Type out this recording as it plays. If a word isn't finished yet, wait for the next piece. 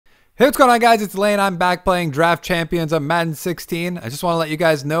Hey, what's going on, guys? It's Lane. I'm back playing Draft Champions on Madden 16. I just want to let you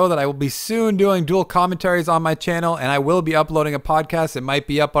guys know that I will be soon doing dual commentaries on my channel, and I will be uploading a podcast. It might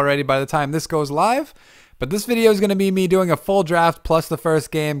be up already by the time this goes live, but this video is going to be me doing a full draft plus the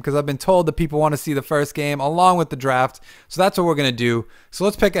first game because I've been told that people want to see the first game along with the draft, so that's what we're going to do. So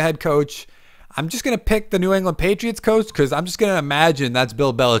let's pick a head coach. I'm just going to pick the New England Patriots coach because I'm just going to imagine that's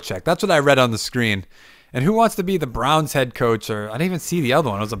Bill Belichick. That's what I read on the screen. And who wants to be the Browns head coach? Or I didn't even see the other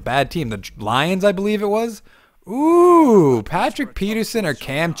one. It was a bad team. The Lions, I believe it was. Ooh, Patrick Peterson or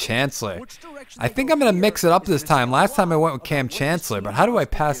Cam Chancellor. I think I'm going to mix it up this time. Last time I went with Cam Chancellor, but how do I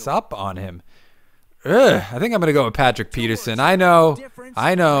pass up on him? I think I'm going to go with Patrick Peterson. I know.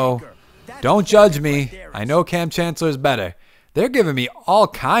 Don't judge me. I know Cam Chancellor is better. They're giving me all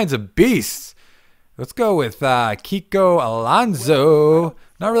kinds of beasts. Let's go with Kiko Alonso.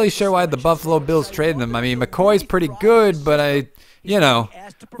 Not really sure why the Buffalo Bills traded him. I mean, McCoy's pretty good, but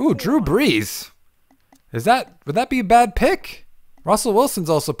Ooh, Drew Brees. Would that be a bad pick? Russell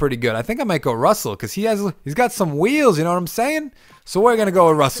Wilson's also pretty good. I think I might go Russell because he's got some wheels, you know what I'm saying? So we're gonna go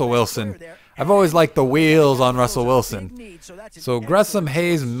with Russell Wilson. I've always liked the wheels on Russell Wilson. So Gresham,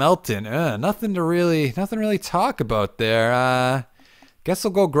 Hayes, Melton. Nothing really talk about there. Guess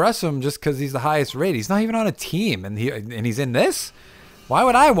I'll go Gresham just because he's the highest rate. He's not even on a team, and he's in this. Why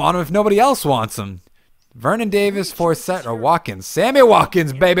would I want him if nobody else wants him? Vernon Davis, Forsett, or Watkins? Sammy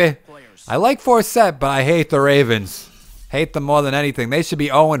Watkins, baby. I like Forsett, but I hate the Ravens. Hate them more than anything. They should be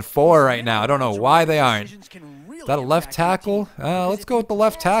 0-4 right now. I don't know why they aren't. Is that a left tackle? Let's go with the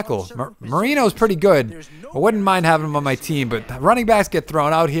left tackle. Marino's pretty good. I wouldn't mind having him on my team, but running backs get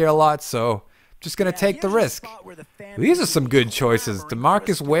thrown out here a lot, so just going to take the risk. These are some good choices.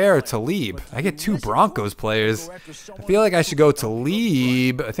 DeMarcus Ware or Talib. I get two Broncos players. I feel like I should go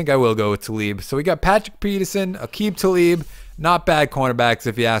Talib. I think I will go with Talib. So we got Patrick Peterson, Aqib Talib. Not bad cornerbacks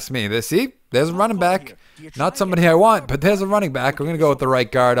if you ask me. There's a running back. Not somebody I want, but there's a running back. We're going to go with the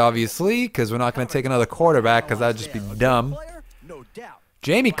right guard, obviously, because we're not going to take another quarterback because that would just be dumb.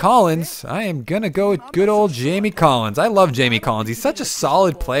 Jamie Collins. I am going to go with good old Jamie Collins. I love Jamie Collins. He's such a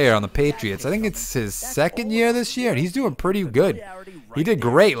solid player on the Patriots. I think it's his second year this year, and he's doing pretty good. He did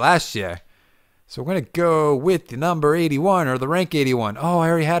great last year. So we're going to go with the number 81 or the rank 81. Oh, I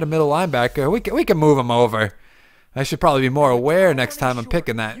already had a middle linebacker. We can move him over. I should probably be more aware next time I'm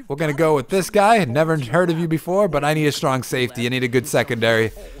picking that. We're going to go with this guy. Never heard of you before, but I need a strong safety. I need a good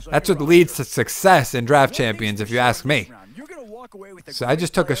secondary. That's what leads to success in Draft Champions, if you ask me. So I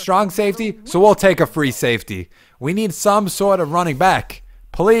just took a strong safety, so we'll take a free safety. We need some sort of running back.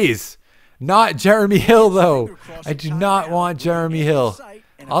 Please. Not Jeremy Hill, though. I do not want Jeremy Hill.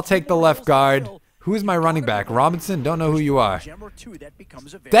 I'll take the left guard. Who's my running back? Robinson? Don't know who you are.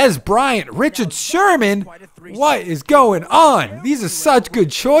 Dez Bryant. Richard Sherman? What is going on? These are such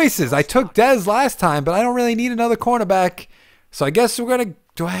good choices. I took Dez last time, but I don't really need another cornerback. So I guess we're going to...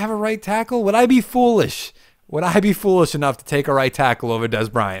 Do I have a right tackle? Would I be foolish? Would I be foolish enough to take a right tackle over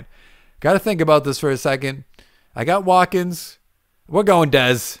Dez Bryant? Got to think about this for a second. I got Watkins. We're going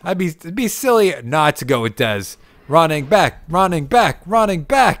Dez. It'd be silly not to go with Dez. Running back.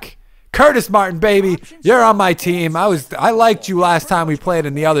 Curtis Martin, baby. You're on my team. I liked you last time we played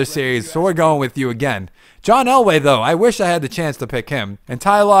in the other series, so we're going with you again. John Elway, though, I wish I had the chance to pick him. And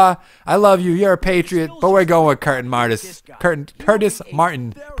Ty Law, I love you. You're a Patriot, but we're going with Curtis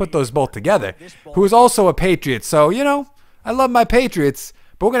Martin. Put those both together, who is also a Patriot. So, I love my Patriots,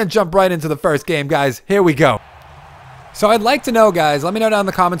 but we're going to jump right into the first game, guys. Here we go. So I'd like to know, guys, let me know down in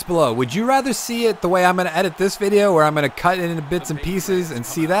the comments below. Would you rather see it the way I'm going to edit this video, where I'm going to cut it into bits and pieces and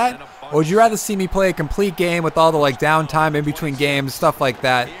see that? Or would you rather see me play a complete game with all the downtime in between games, stuff like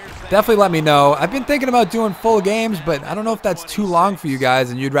that? Definitely let me know. I've been thinking about doing full games, but I don't know if that's too long for you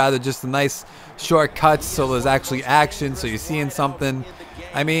guys and you'd rather just a nice short cuts so there's actually action, so you're seeing something.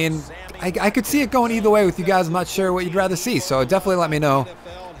 I mean, I could see it going either way with you guys. I'm not sure what you'd rather see, so definitely let me know.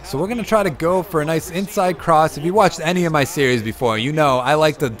 So we're going to try to go for a nice inside cross. If you watched any of my series before, you know I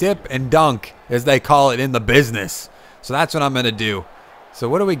like to dip and dunk, as they call it in the business. So that's what I'm going to do. So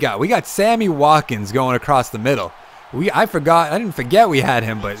what do we got? We got Sammy Watkins going across the middle. I didn't forget we had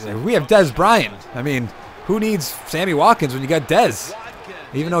him, but we have Dez Bryant. I mean, who needs Sammy Watkins when you got Dez?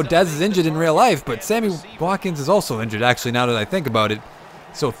 Even though Dez is injured in real life, but Sammy Watkins is also injured, actually, now that I think about it.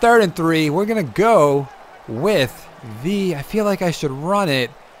 So 3rd and 3, we're going to go with I feel like I should run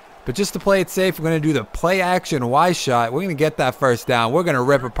it, but just to play it safe, we're going to do the play action Y shot. We're going to get that first down. We're going to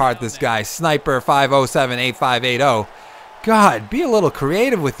rip apart this guy. Sniper 507-8580. God, be a little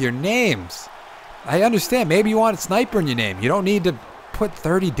creative with your names. I understand. Maybe you want a sniper in your name. You don't need to put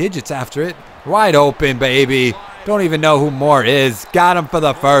 30 digits after it. Wide open, baby. Don't even know who Moore is. Got him for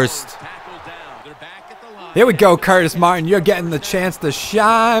the first. Here we go, Curtis Martin. You're getting the chance to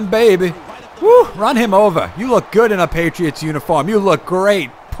shine, baby. Woo, run him over. You look good in a Patriots uniform. You look great.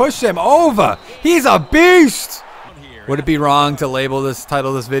 Push him over. He's a beast. Would it be wrong to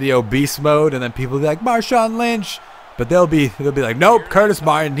title this video Beast Mode, and then people will be like, Marshawn Lynch? But they'll be like, nope, Curtis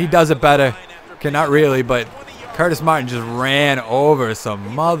Martin, he does it better. Okay, not really, but Curtis Martin just ran over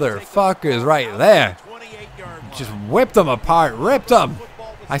some motherfuckers right there. Just whipped them apart, ripped them.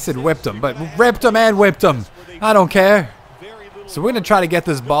 I said whipped them, but ripped them and whipped them. I don't care. So we're going to try to get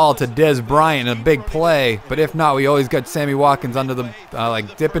this ball to Dez Bryant in a big play, but if not, we always got Sammy Watkins under the,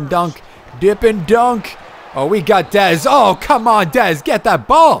 like, dip and dunk. Dip and dunk. Oh, we got Dez. Oh, come on, Dez, get that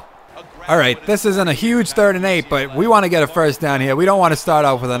ball. All right, this isn't a huge 3rd and 8, but we want to get a first down here. We don't want to start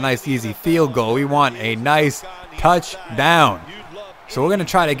off with a nice, easy field goal. We want a nice touchdown. So we're going to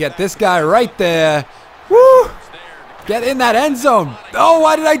try to get this guy right there. Woo! Get in that end zone. Oh,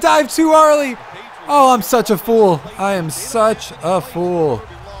 why did I dive too early? Oh, I'm such a fool. I am such a fool.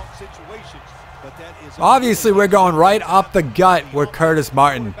 Obviously, we're going right up the gut with Curtis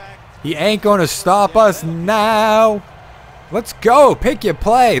Martin. He ain't going to stop us now. Let's go. Pick your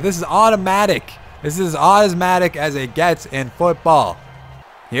play. This is automatic. This is as automatic as it gets in football.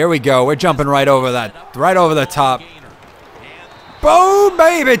 Here we go. We're jumping right over that. Right over the top. Boom,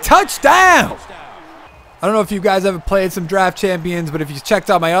 baby. Touchdown. I don't know if you guys ever played some Draft Champions, but if you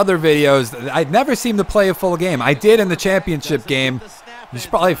checked out my other videos, I never seem to play a full game. I did in the championship game. You should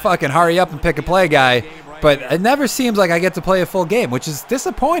probably fucking hurry up and pick a play guy. But it never seems like I get to play a full game, which is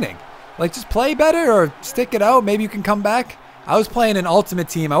disappointing. Like, just play better or stick it out. Maybe you can come back. I was playing an Ultimate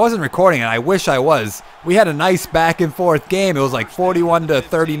Team. I wasn't recording it. I wish I was. We had a nice back and forth game. It was like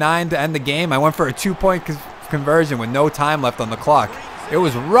 41-39 to end the game. I went for a 2-point conversion with no time left on the clock. It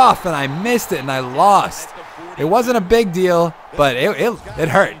was rough, and I missed it, and I lost. It wasn't a big deal, but it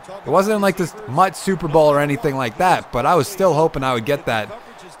hurt. It wasn't like this Mutt Super Bowl or anything like that, but I was still hoping I would get that.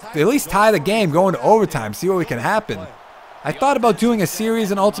 At least tie the game, go into overtime, see what can happen. I thought about doing a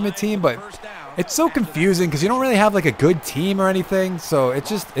series in Ultimate Team, but it's so confusing because you don't really have like a good team or anything, so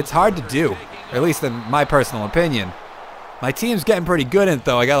it's hard to do, or at least in my personal opinion. My team's getting pretty good in it,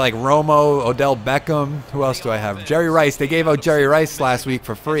 though. I got like Romo, Odell Beckham. Who else do I have? Jerry Rice. They gave out Jerry Rice last week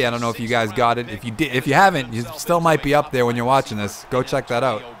for free. I don't know if you guys got it. If you did, if you haven't, you still might be up there when you're watching this. Go check that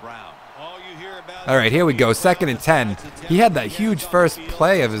out. All right, here we go. 2nd and 10. He had that huge first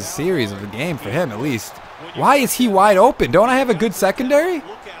play of his series of the game for him, at least. Why is he wide open? Don't I have a good secondary?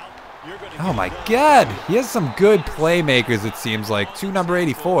 Oh my God. He has some good playmakers, it seems like. 2 number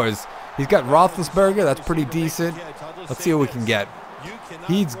 84s. He's got Roethlisberger. That's pretty decent. Let's see what we can get.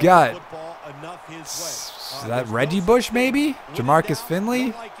 He's got that Reggie Bush, maybe? Jamarcus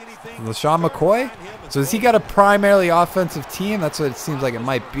Finley? LaShawn McCoy? So has he got a primarily offensive team? That's what it seems like it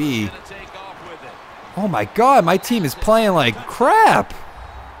might be. Oh my God, my team is playing like crap.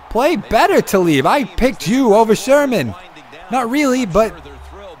 Play better, Talib. I picked you over Sherman. Not really, but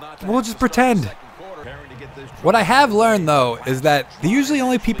we'll just pretend. What I have learned, though, is that usually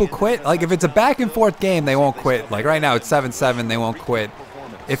only people quit. Like, if it's a back-and-forth game, they won't quit. Like, right now, it's 7-7. They won't quit.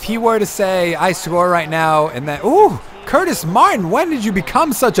 If he were to say, I score right now, and then, ooh, Curtis Martin, when did you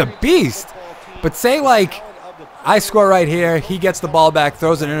become such a beast? But say, like, I score right here, he gets the ball back,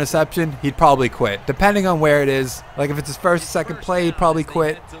 throws an interception, he'd probably quit, depending on where it is. Like, if it's his first or second play, he'd probably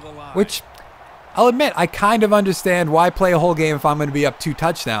quit, which I'll admit, I kind of understand why play a whole game if I'm going to be up 2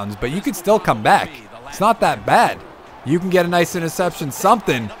 touchdowns, but you could still come back. It's not that bad. You can get a nice interception,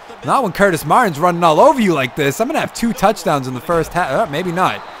 something. Not when Curtis Martin's running all over you like this. I'm going to have 2 touchdowns in the first half. Maybe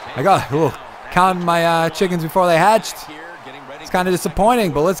not. I got counting my chickens before they hatched. It's kind of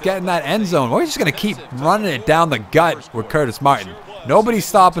disappointing, but let's get in that end zone. We're just going to keep running it down the gut with Curtis Martin. Nobody's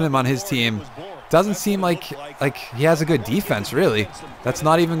stopping him on his team. Doesn't seem like he has a good defense, really. That's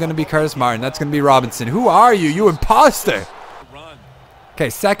not even going to be Curtis Martin. That's going to be Robinson. Who are you, you imposter? Okay,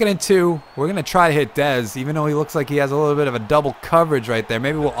 2nd and 2. We're going to try to hit Dez, even though he looks like he has a little bit of a double coverage right there.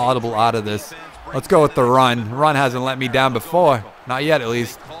 Maybe we'll audible out of this. Let's go with the run. Run hasn't let me down before. Not yet, at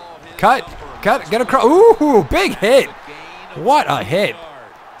least. Cut, get across. Ooh, big hit. What a hit.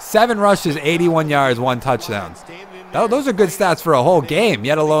 7 rushes, 81 yards, 1 touchdown. Those are good stats for a whole game,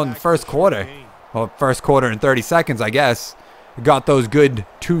 yet alone the first quarter. Well, first quarter in 30 seconds, I guess. Got those good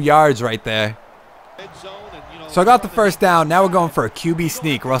 2 yards right there. So I got the first down. Now we're going for a QB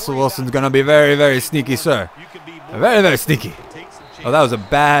sneak. Russell Wilson's going to be very, very sneaky, sir. Very, very sneaky. Oh, that was a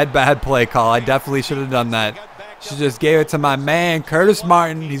bad play call. I definitely should have done that. Should just gave it to my man, Curtis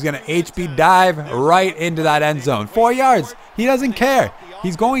Martin. He's going to HB dive right into that end zone. 4 yards. He doesn't care.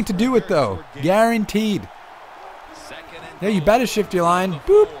 He's going to do it, though. Guaranteed. Yeah, you better shift your line.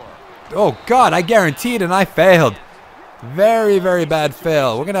 Boop. Oh, God, I guaranteed and I failed. Very, very bad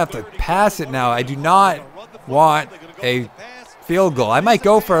fail. We're going to have to pass it now. I do not want a field goal. I might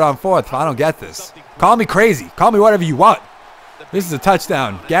go for it on fourth if I don't get this. Call me crazy. Call me whatever you want. This is a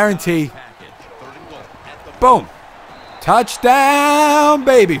touchdown. Guarantee. Boom. Touchdown,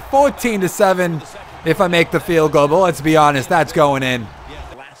 baby. 14-7 if I make the field goal. But let's be honest, that's going in.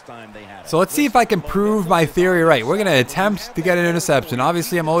 So let's see if I can prove my theory right. We're going to attempt to get an interception.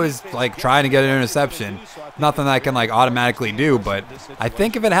 Obviously, I'm always like trying to get an interception. Nothing that I can like automatically do, but I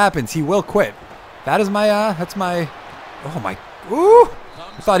think if it happens, he will quit. That is my, oh my, ooh.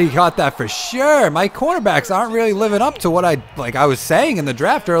 I thought he caught that for sure. My cornerbacks aren't really living up to what I was saying in the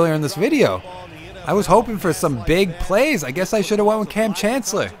draft earlier in this video. I was hoping for some big plays. I guess I should have went with Cam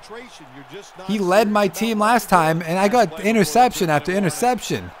Chancellor. He led my team last time, and I got interception after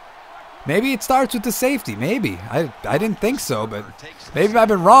interception. Maybe it starts with the safety. Maybe. I didn't think so, but maybe I've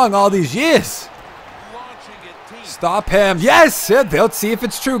been wrong all these years. Stop him. Yes! Let's see if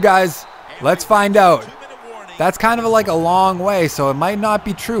it's true, guys. Let's find out. That's kind of like a long way, so it might not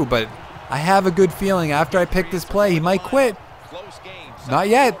be true, but I have a good feeling after I pick this play, he might quit. Not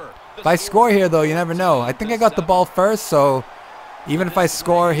yet. If I score here, though, you never know. I think I got the ball first, so even if I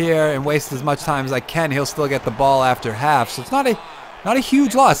score here and waste as much time as I can, he'll still get the ball after half. So it's not a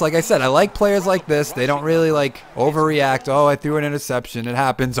huge loss. Like I said, I like players like this. They don't really like overreact. Oh, I threw an interception. It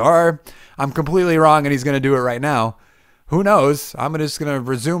happens. Or I'm completely wrong and he's going to do it right now. Who knows? I'm just going to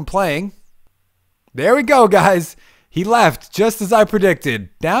resume playing. There we go, guys. He left just as I predicted.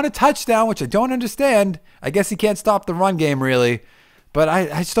 Down a touchdown, which I don't understand. I guess he can't stop the run game, really. But I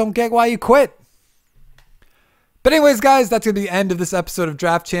just don't get why you quit. But anyways, guys, that's going to be the end of this episode of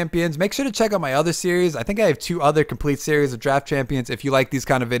Draft Champions. Make sure to check out my other series. I think I have 2 other complete series of Draft Champions if you like these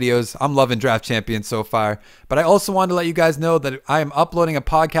kind of videos. I'm loving Draft Champions so far. But I also wanted to let you guys know that I am uploading a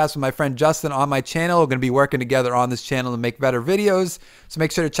podcast with my friend Justin on my channel. We're going to be working together on this channel to make better videos. So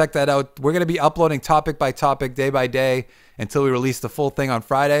make sure to check that out. We're going to be uploading topic by topic, day by day, until we release the full thing on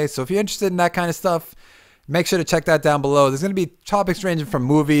Friday. So if you're interested in that kind of stuff, make sure to check that down below. There's going to be topics ranging from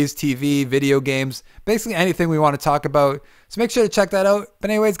movies, TV, video games, basically anything we want to talk about. So make sure to check that out. But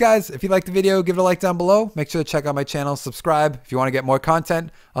anyways, guys, if you liked the video, give it a like down below. Make sure to check out my channel, subscribe if you want to get more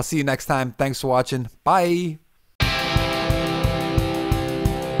content. I'll see you next time. Thanks for watching. Bye.